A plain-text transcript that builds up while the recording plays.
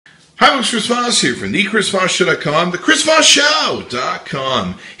Hi, it's Chris Voss here from the ChrisVossShow.com, the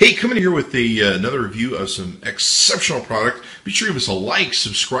ChrisVossShow.com. Hey, coming here with another review of some exceptional product. Be sure to give us a like,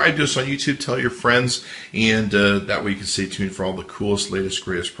 subscribe to us on YouTube, tell your friends, and that way you can stay tuned for all the coolest, latest,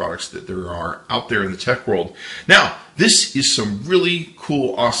 greatest products that there are out there in the tech world. Now, this is some really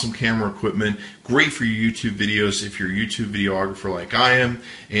cool, awesome camera equipment. Great for your YouTube videos if you're a YouTube videographer like I am,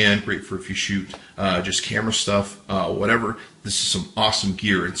 and great for if you shoot just camera stuff, whatever. This is some awesome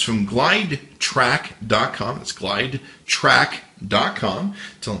gear. It's from Glidetrack.com. It's Glidetrack.com.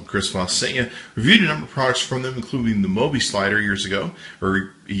 Tell them Chris Voss sent you. Reviewed a number of products from them, including the Moby slider years ago,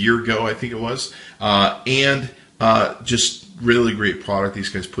 or a year ago, I think it was, and just really great product. These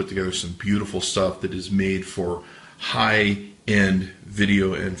guys put together some beautiful stuff that is made for high-end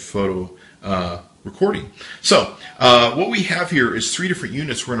video and photo recording. So what we have here is 3 different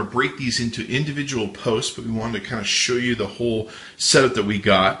units. We're going to break these into individual posts, but we wanted to kind of show you the whole setup that we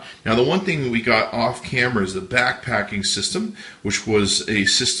got. Now, the one thing that we got off camera is the backpacking system, which was a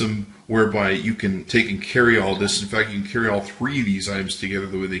system whereby you can take and carry all this. In fact, you can carry all 3 of these items together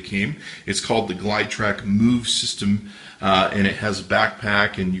the way they came. It's called the Glidetrack Move System, and it has a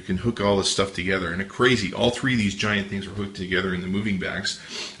backpack, and you can hook all this stuff together. And it's crazy. All 3 of these giant things are hooked together in the moving bags.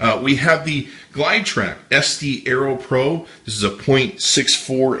 We have the Glidetrack SD Aero Pro. This is a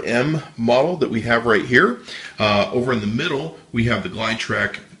 0.64M model that we have right here. Over in the middle, we have the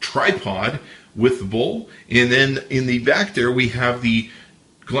Glidetrack tripod with the bowl. And then in the back there, we have the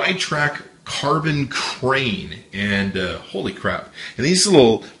Glidetrack carbon crane, and holy crap. And these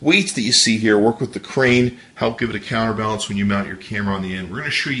little weights that you see here work with the crane, help give it a counterbalance when you mount your camera on the end. We're going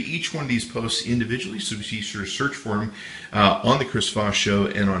to show you each one of these posts individually, so be sure to search for them on the Chris Voss Show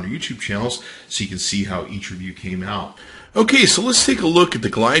and on our YouTube channels so you can see how each review came out. Okay, so let's take a look at the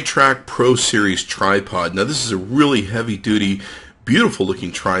Glidetrack Pro Series tripod. Now, this is a really heavy-duty, beautiful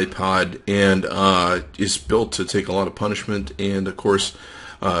looking tripod, and is built to take a lot of punishment and, of course,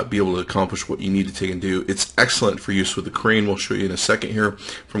 be able to accomplish what you need to take and do. It's excellent for use with the crane. We'll show you in a second here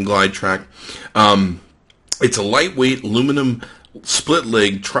from Glidetrack. It's a lightweight aluminum split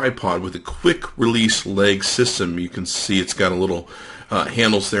leg tripod with a quick release leg system. You can see it's got a little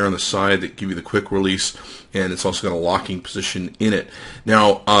handles there on the side that give you the quick release, and it's also got a locking position in it.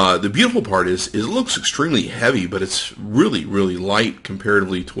 Now, the beautiful part is it looks extremely heavy, but it's really, really light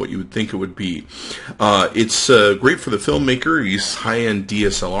comparatively to what you would think it would be. It's great for the filmmaker. Use high-end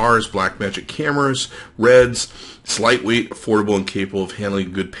DSLRs, Blackmagic cameras, Reds. It's lightweight, affordable, and capable of handling a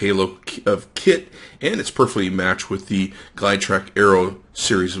good payload of kit, and it's perfectly matched with the Glidetrack Aero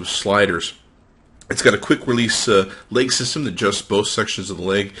series of sliders. It's got a quick release leg system that adjusts both sections of the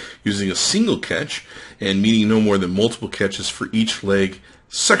leg using a single catch, and meaning no more than multiple catches for each leg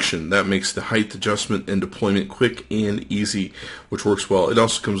section. That makes the height adjustment and deployment quick and easy, which works well. It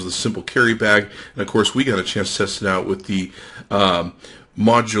also comes with a simple carry bag, and of course we got a chance to test it out with the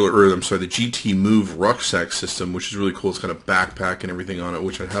the GT Move rucksack system, which is really cool. It's got a backpack and everything on it,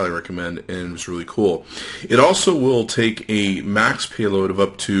 which I highly recommend, and it's really cool. It also will take a max payload of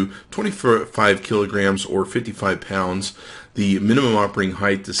up to 25 kilograms or 55 pounds. The minimum operating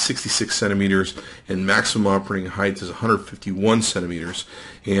height is 66 centimeters, and maximum operating height is 151 centimeters.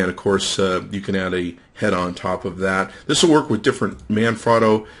 And of course, you can add a head on top of that. This will work with different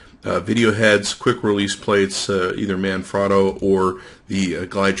Manfrotto video heads, quick release plates, either Manfrotto or the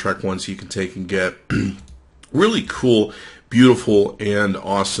Glidetrack ones you can take and get. Really cool, beautiful, and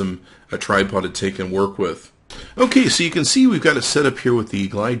awesome tripod to take and work with. Okay, so you can see we've got it set up here with the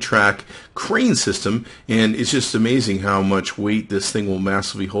Glidetrack crane system, and it's just amazing how much weight this thing will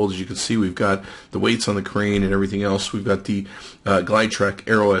massively hold. As you can see, we've got the weights on the crane and everything else. We've got the Glidetrack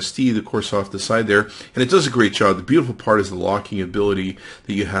Aero SD, of course, off the side there, and it does a great job. The beautiful part is the locking ability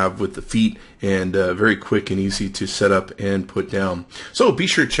that you have with the feet, and very quick and easy to set up and put down. So be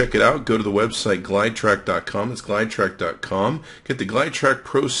sure to check it out. Go to the website glidetrack.com. It's glidetrack.com. Get the Glidetrack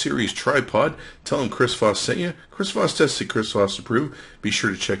Pro Series tripod. Tell them Chris Voss sent you. Chris Voss tested, Chris Voss approved. Be sure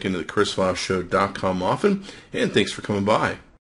to check into the ChrisVossShow.com often, and thanks for coming by.